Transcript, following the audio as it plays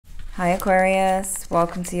Hi Aquarius,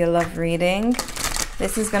 welcome to your love reading.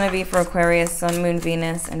 This is going to be for Aquarius, Sun, Moon,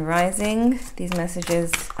 Venus, and Rising. These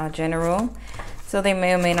messages are general, so they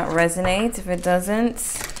may or may not resonate. If it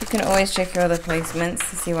doesn't, you can always check your other placements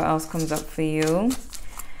to see what else comes up for you.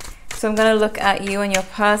 So I'm going to look at you and your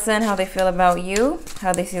person, how they feel about you,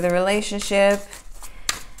 how they see the relationship,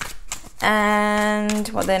 and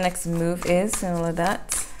what their next move is and all of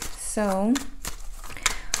that. So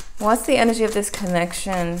what's the energy of this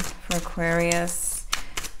connection for Aquarius?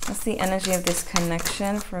 What's the energy of this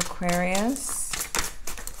connection for Aquarius?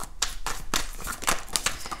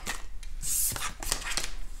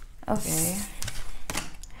 Okay.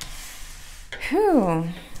 Whew.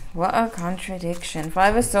 What a contradiction.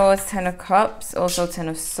 Five of Swords, Ten of Cups, also Ten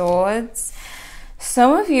of Swords.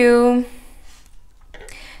 Some of you,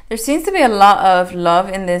 there seems to be a lot of love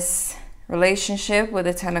in this relationship with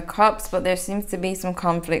the Ten of Cups, but there seems to be some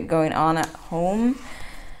conflict going on at home.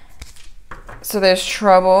 So there's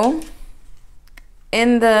trouble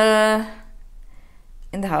in the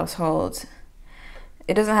household.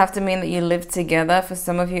 It doesn't have to mean that you live together. For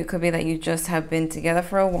some of you, it could be that you just have been together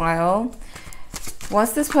for a while.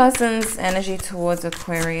 What's this person's energy towards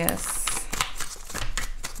Aquarius?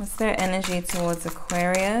 What's their energy towards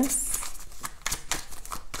Aquarius?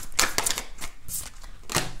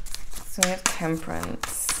 So we have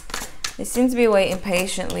Temperance. They seem to be waiting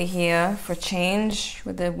patiently here for change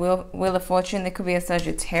with the Wheel of Fortune. They could be a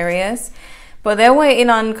Sagittarius, but they're waiting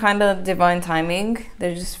on kind of divine timing.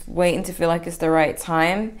 They're just waiting to feel like it's the right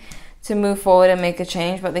time to move forward and make a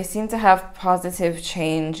change, but they seem to have positive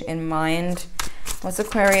change in mind. What's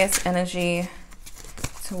Aquarius energy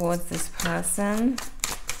towards this person?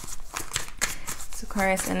 What's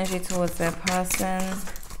Aquarius energy towards their person?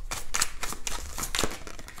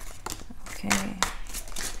 Okay.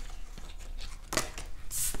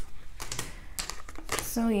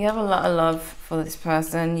 So you have a lot of love for this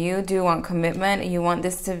person. You do want commitment. You want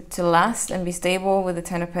this to last and be stable with the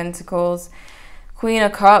Ten of Pentacles. Queen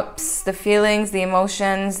of Cups, the feelings, the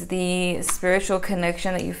emotions, the spiritual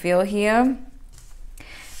connection that you feel here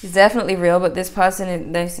is definitely real, but this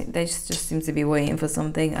person, they just seem to be waiting for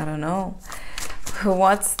something. I don't know.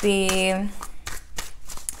 What's the...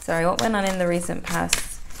 Sorry, what went on in the recent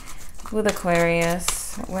past with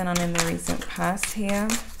Aquarius? What went on in the recent past here?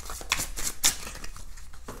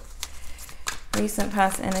 Recent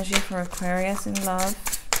past energy for Aquarius in love.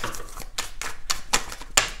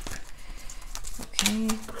 Okay.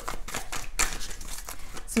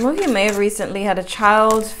 Some of you may have recently had a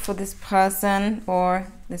child for this person, or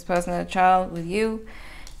this person had a child with you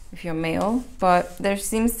if you're male, but there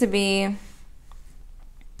seems to be,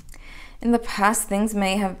 in the past, things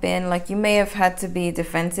may have been like you may have had to be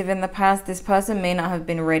defensive in the past. This person may not have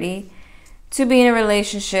been ready to be in a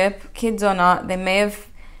relationship, kids or not. They may have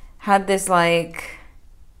had this like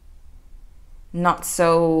not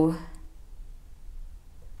so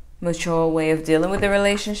mature way of dealing with the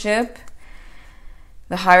relationship.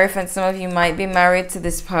 The Hierophant, some of you might be married to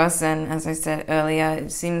this person. As I said earlier,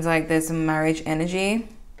 it seems like there's some marriage energy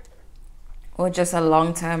or just a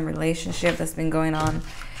long-term relationship that's been going on.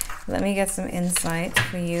 Let me get some insight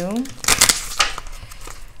for you.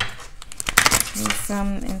 Need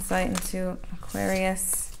some insight into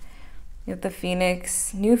Aquarius. You have the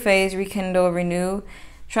Phoenix, new phase, rekindle, renew,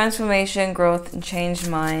 transformation, growth, and changed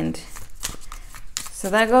mind. So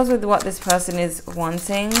that goes with what this person is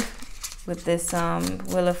wanting with this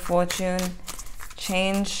Wheel of Fortune,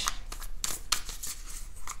 change.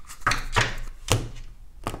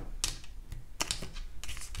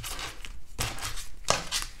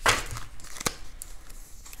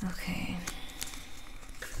 Okay.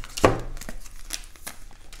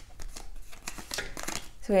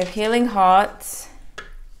 So we have healing heart,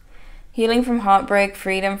 healing from heartbreak,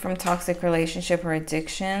 freedom from toxic relationship or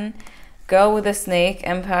addiction, girl with a snake,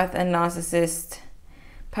 empath and narcissist,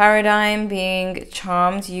 paradigm being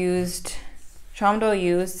charmed or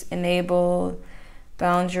used, enable,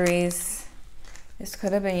 boundaries. This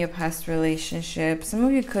could have been your past relationship. Some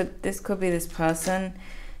of you this could be this person.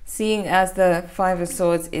 Seeing as the Five of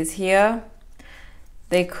Swords is here,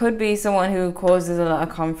 they could be someone who causes a lot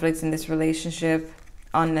of conflicts in this relationship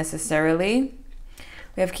unnecessarily.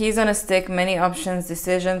 We have keys on a stick, many options,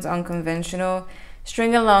 decisions, unconventional,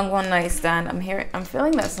 string along, one night stand. I'm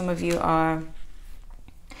feeling that some of you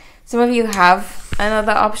have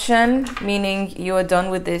another option, meaning you are done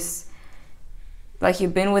with this, like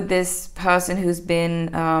you've been with this person who's been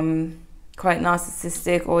quite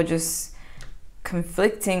narcissistic or just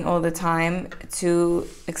conflicting all the time, to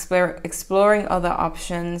exploring other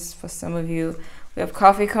options. For some of you, we have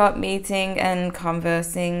coffee cup, meeting and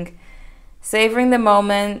conversing, savoring the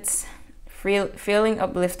moment, feeling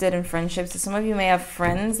uplifted in friendships. So some of you may have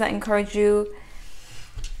friends that encourage you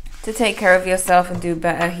to take care of yourself and do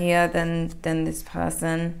better here than this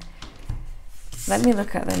person. Let me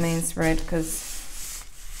look at the main spread because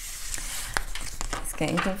it's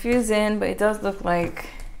getting confusing, but it does look like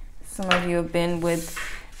some of you have been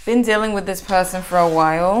dealing with this person for a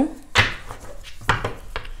while.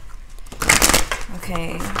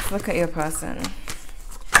 Okay, let's look at your person.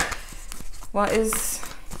 What is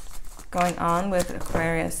going on with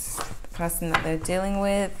Aquarius, the person that they're dealing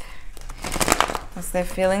with? What's their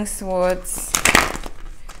feelings towards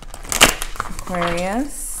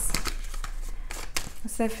Aquarius?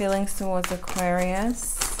 What's their feelings towards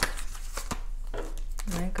Aquarius?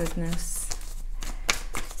 My goodness.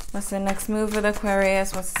 What's the next move with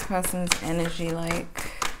Aquarius? What's this person's energy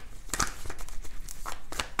like?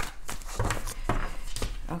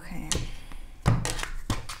 Okay.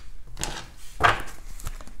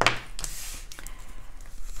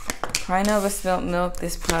 Crying over spilt milk,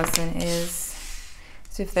 this person is.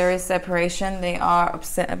 So if there is separation, they are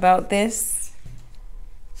upset about this.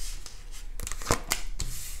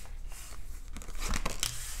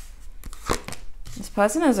 This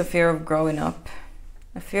person has a fear of growing up.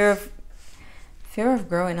 A fear of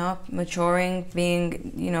growing up, maturing,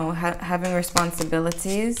 being, you know, having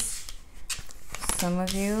responsibilities. Some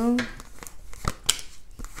of you.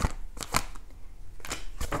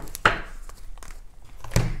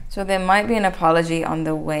 So there might be an apology on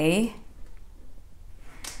the way.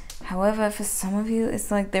 However, for some of you,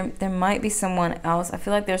 it's like there might be someone else. I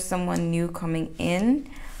feel like there's someone new coming in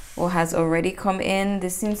or has already come in.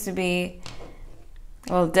 This seems to be,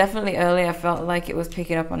 well, definitely earlier I felt like it was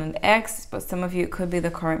picking up on an ex, but some of you, it could be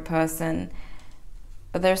the current person.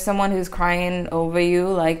 But there's someone who's crying over you,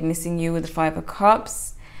 like missing you with the 5 of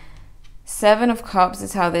Cups. 7 of Cups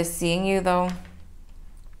is how they're seeing you, though.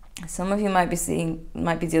 Some of you might be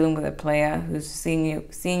dealing with a player who's seeing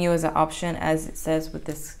you as an option, as it says with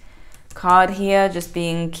this card here, just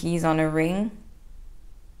being keys on a ring.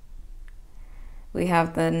 We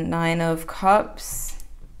have the 9 of Cups.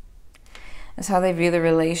 That's how they view the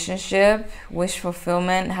relationship. Wish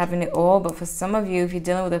fulfillment, having it all. But for some of you, if you're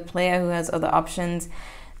dealing with a player who has other options,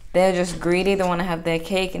 they're just greedy. They want to have their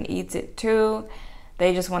cake and eat it too.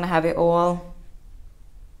 They just want to have it all.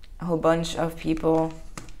 A whole bunch of people,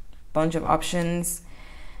 bunch of options.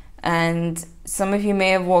 And some of you may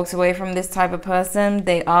have walked away from this type of person.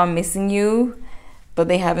 They are missing you, but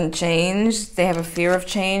they haven't changed. They have a fear of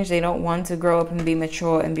change. They don't want to grow up and be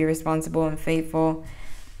mature and be responsible and faithful.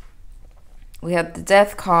 We have the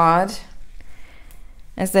Death card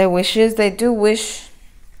as their wishes. They do wish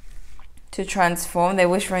to transform. They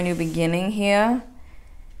wish for a new beginning here.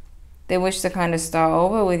 They wish to kind of start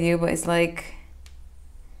over with you, but it's like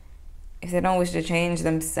if they don't wish to change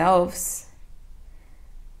themselves,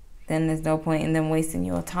 then there's no point in them wasting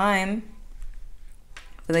your time.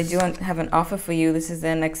 But they do have an offer for you. This is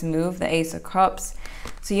their next move, the Ace of Cups.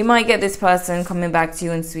 So you might get this person coming back to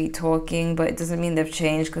you and sweet talking, but it doesn't mean they've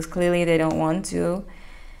changed because clearly they don't want to.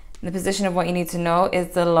 The position of what you need to know is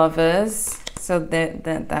the Lovers. So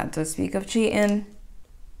that does speak of cheating.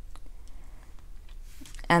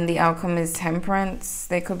 And the outcome is Temperance.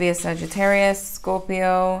 They could be a Sagittarius,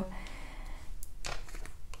 Scorpio.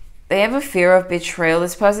 They have a fear of betrayal.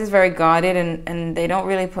 This person is very guarded and they don't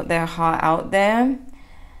really put their heart out there.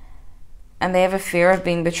 And they have a fear of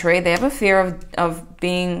being betrayed. They have a fear of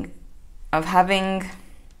having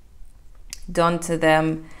done to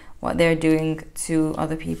them what they're doing to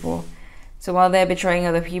other people. So while they're betraying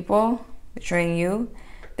other people, betraying you,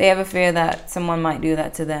 they have a fear that someone might do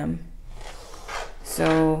that to them.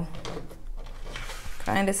 So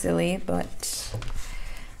kind of silly, but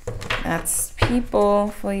that's people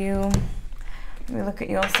for you. Let me look at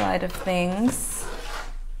your side of things.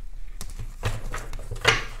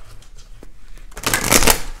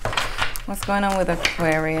 What's going on with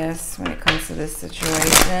Aquarius when it comes to this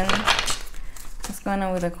situation? What's going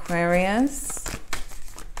on with Aquarius?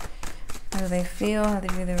 How do they feel? How do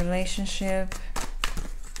they view the relationship?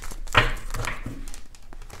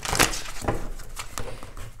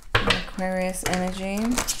 The Aquarius energy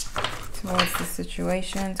towards the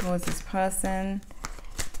situation, towards this person.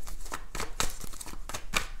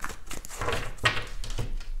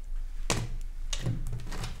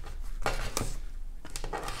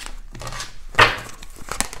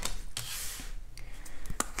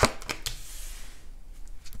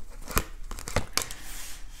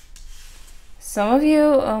 Some of you,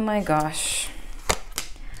 oh my gosh.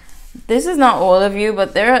 This is not all of you,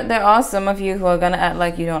 but there are some of you who are going to act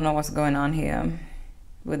like you don't know what's going on here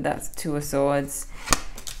with that 2 of Swords.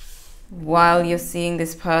 while you're seeing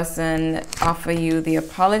this person offer you the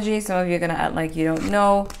apology. Some of you are going to act like you don't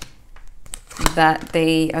know that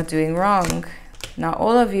they are doing wrong. Not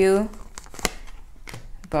all of you,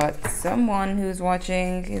 but someone who's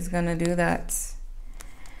watching is going to do that.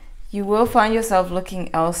 You will find yourself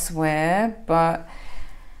looking elsewhere, but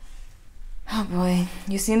oh boy,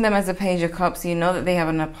 you've seen them as a Page of Cups. So you know that they have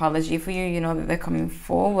an apology for you. You know that they're coming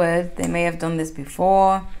forward. They may have done this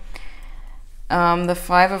before. The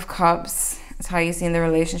Five of Cups is how you see in the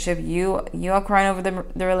relationship. You are crying over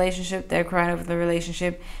the relationship. They're crying over the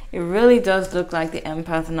relationship. It really does look like the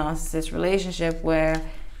empath narcissist relationship, where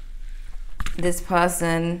this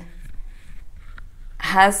person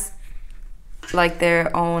has like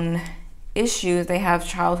their own issues. They have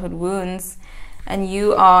childhood wounds, and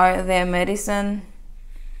you are their medicine.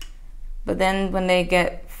 But then when they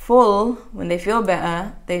get full, when they feel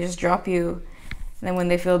better, they just drop you. And then when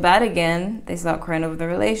they feel bad again, they start crying over the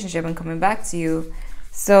relationship and coming back to you.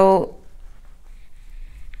 So,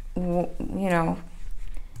 you know,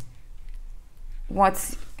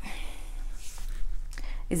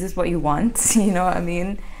 is this what you want? You know what I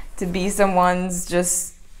mean? To be someone's,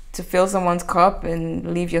 just to fill someone's cup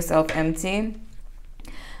and leave yourself empty.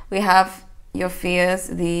 We have your fears,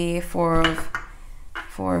 the Four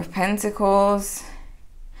of Pentacles.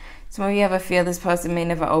 Some of you have a fear this person may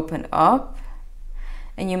never open up,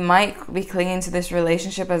 and you might be clinging to this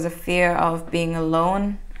relationship as a fear of being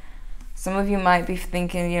alone. Some of you might be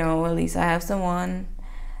thinking, you know, at least I have someone.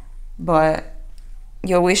 But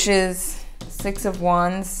your wishes, Six of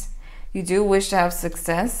Wands, you do wish to have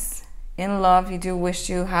success in love. You do wish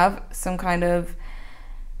to have some kind of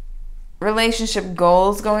relationship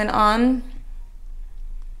goals going on.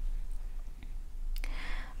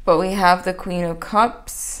 But we have the Queen of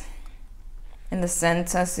Cups in the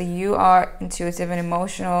center. So you are intuitive and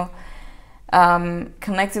emotional,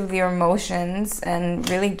 connected with your emotions and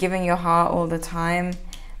really giving your heart all the time.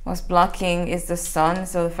 What's blocking is the Sun.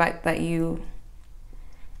 So the fact that you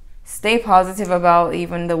stay positive about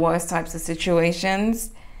even the worst types of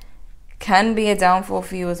situations can be a downfall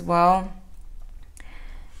for you as well.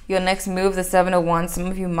 Your next move, the Seven of Wands. Some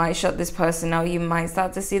of you might shut this person out. You might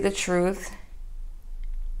start to see the truth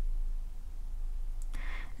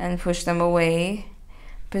and push them away.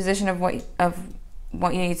 Position of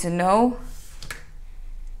what you need to know.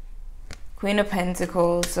 Queen of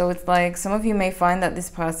Pentacles. So it's like some of you may find that this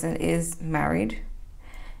person is married.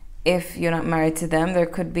 If you're not married to them, there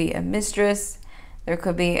could be a mistress, there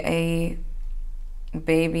could be a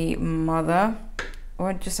baby mother,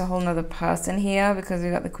 or just a whole nother person here, because we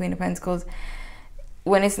got the Queen of Pentacles.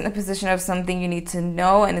 When it's in the position of something you need to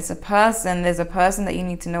know and it's a person, there's a person that you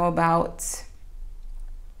need to know about.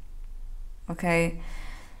 Okay,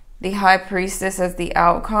 the High Priestess as the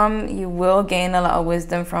outcome. You will gain a lot of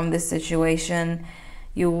wisdom from this situation.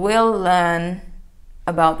 You will learn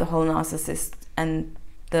about the whole narcissist and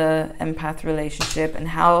the empath relationship, and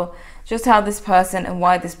how this person and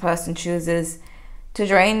why this person chooses to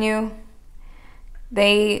drain you.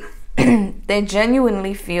 They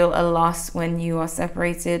genuinely feel a loss when you are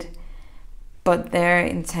separated, but their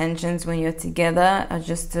intentions when you're together are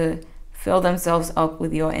just to fill themselves up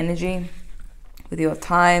with your energy, with your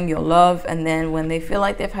time, your love, and then when they feel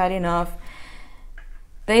like they've had enough,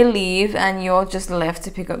 they leave and you're just left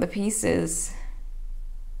to pick up the pieces.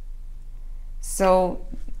 So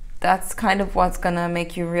that's kind of what's gonna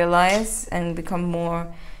make you realize and become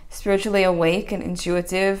more spiritually awake and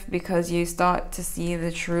intuitive, because you start to see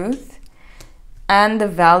the truth and the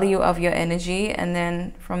value of your energy, and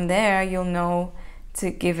then from there you'll know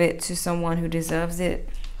to give it to someone who deserves it.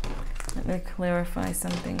 Let me clarify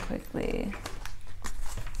something quickly.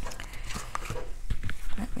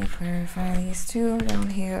 Let me clarify these two down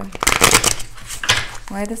here.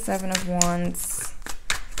 Why the Seven of Wands?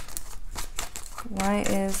 Why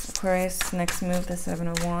is Aquarius next move the Seven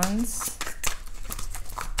of Wands?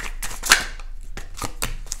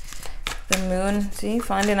 The Moon, see,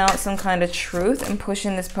 finding out some kind of truth and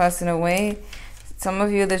pushing this person away. Some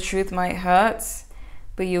of you, the truth might hurt,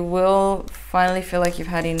 but you will finally feel like you've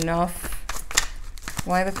had enough.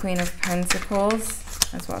 Why the Queen of Pentacles?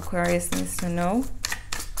 That's what Aquarius needs to know.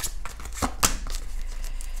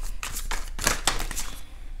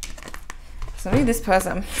 Some of you, this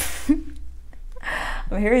person,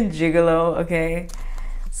 I'm hearing gigolo, okay?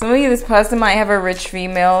 Some of you, this person might have a rich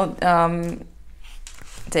female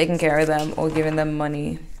taking care of them or giving them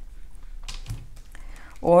money.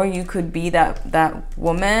 Or you could be that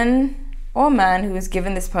woman or man who is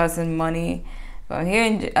giving this person money. But I'm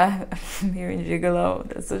hearing gigolo.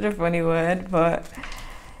 That's such a funny word, but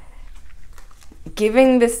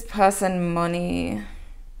giving this person money.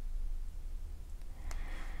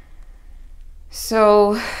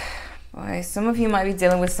 So boy, some of you might be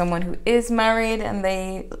dealing with someone who is married and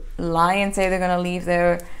they lie and say they're going to leave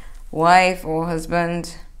their wife or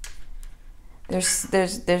husband. There's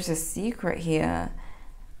a secret here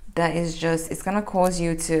that is just, it's going to cause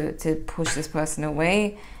you to push this person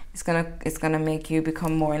away. It's gonna make you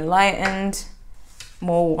become more enlightened,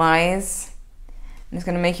 more wise. And it's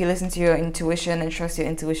gonna make you listen to your intuition and trust your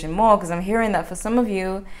intuition more, because I'm hearing that for some of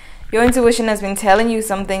you, your intuition has been telling you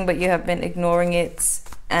something, but you have been ignoring it.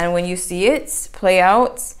 And when you see it play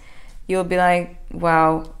out, you'll be like,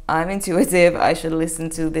 wow, I'm intuitive. I should listen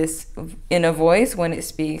to this inner voice when it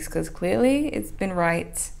speaks, because clearly it's been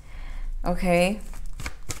right. Okay.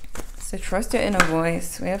 So trust your inner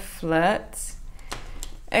voice. We have flirt.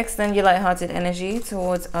 Extend your light-hearted energy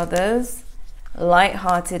towards others.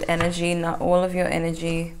 Light-hearted energy, not all of your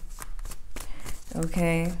energy.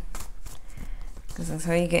 Okay. Because that's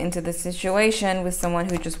how you get into the situation with someone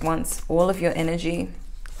who just wants all of your energy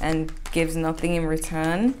and gives nothing in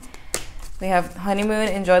return. We have honeymoon.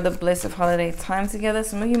 Enjoy the bliss of holiday time together.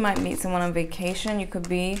 Some of you might meet someone on vacation. You could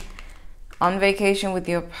be on vacation with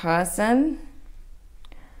your person.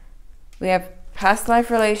 We have past life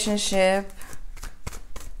relationship.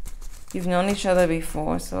 You've known each other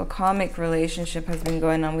before, so a karmic relationship has been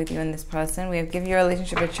going on with you and this person. We have give your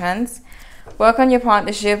relationship a chance. Work on your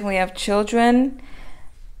partnership. We have children.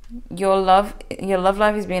 Your love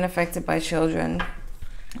life is being affected by children.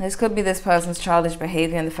 This could be this person's childish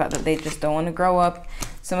behavior and the fact that they just don't want to grow up.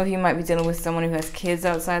 Some of you might be dealing with someone who has kids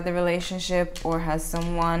outside the relationship or has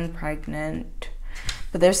someone pregnant.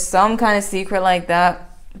 But there's some kind of secret like that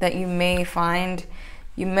you may find.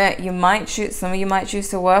 Some of you might choose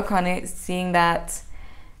to work on it, seeing that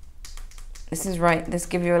this is right. This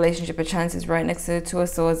give your relationship a chance is right next to the Two of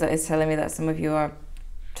Swords. That is telling me that some of you are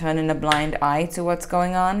turning a blind eye to what's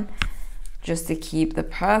going on just to keep the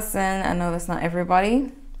person. I know that's not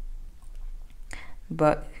everybody,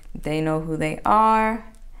 but they know who they are.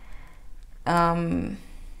 But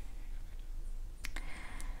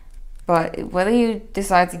whether you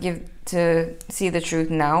decide to see the truth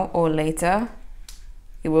now or later,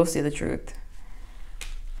 you will see the truth.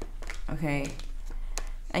 Okay.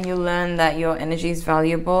 And you'll learn that your energy is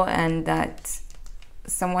valuable, and that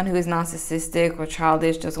someone who is narcissistic or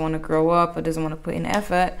childish, doesn't want to grow up or doesn't want to put in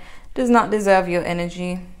effort, does not deserve your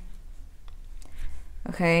energy.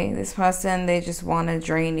 Okay. This person, they just want to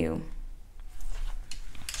drain you.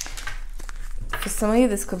 For some of you,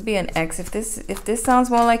 this could be an ex. If this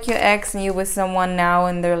sounds more like your ex and you're with someone now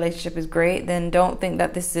and the relationship is great, then don't think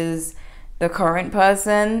that this is the current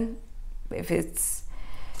person. If it's,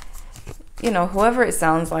 whoever it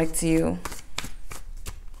sounds like to you.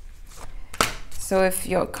 So if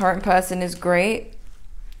your current person is great,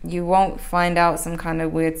 you won't find out some kind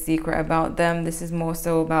of weird secret about them. This is more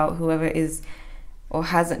so about whoever is or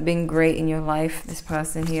hasn't been great in your life, this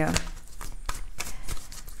person here.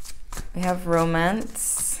 We have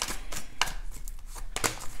romance.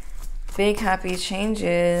 Big happy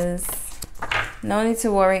changes. No need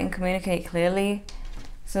to worry and communicate clearly.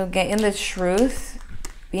 So getting the truth,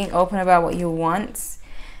 being open about what you want.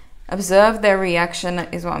 Observe their reaction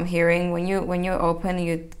is what I'm hearing. When you're open,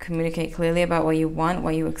 you communicate clearly about what you want,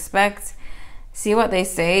 what you expect. See what they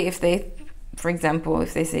say. If they, for example,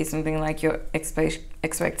 if they say something like your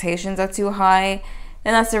expectations are too high,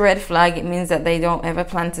 then that's a red flag. It means that they don't ever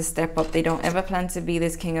plan to step up. They don't ever plan to be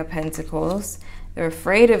this King of Pentacles. They're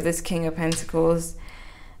afraid of this King of Pentacles.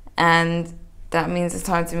 And that means it's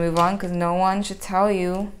time to move on, because no one should tell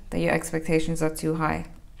you that your expectations are too high.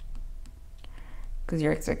 Because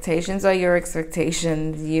your expectations are your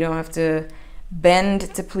expectations. You don't have to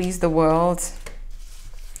bend to please the world.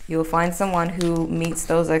 You'll find someone who meets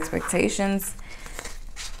those expectations.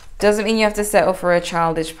 Doesn't mean you have to settle for a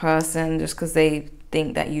childish person just because they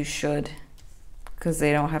think that you should, because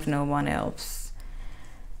they don't have no one else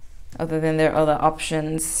other than their other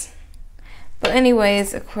options. But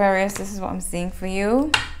anyways, Aquarius, this is what I'm seeing for you.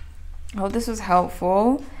 I hope this was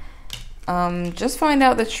helpful. Just find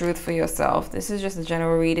out the truth for yourself. This is just a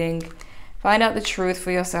general reading. Find out the truth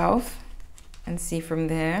for yourself and see from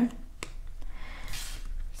there.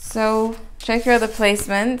 So check your other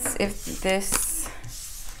placements if this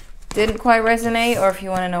didn't quite resonate, or if you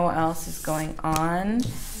want to know what else is going on.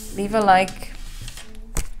 Leave a like.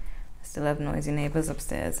 I still have noisy neighbors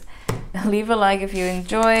upstairs. Leave a like if you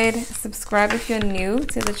enjoyed. Subscribe if you're new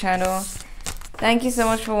to the channel. Thank you so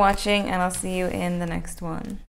much for watching, and I'll see you in the next one.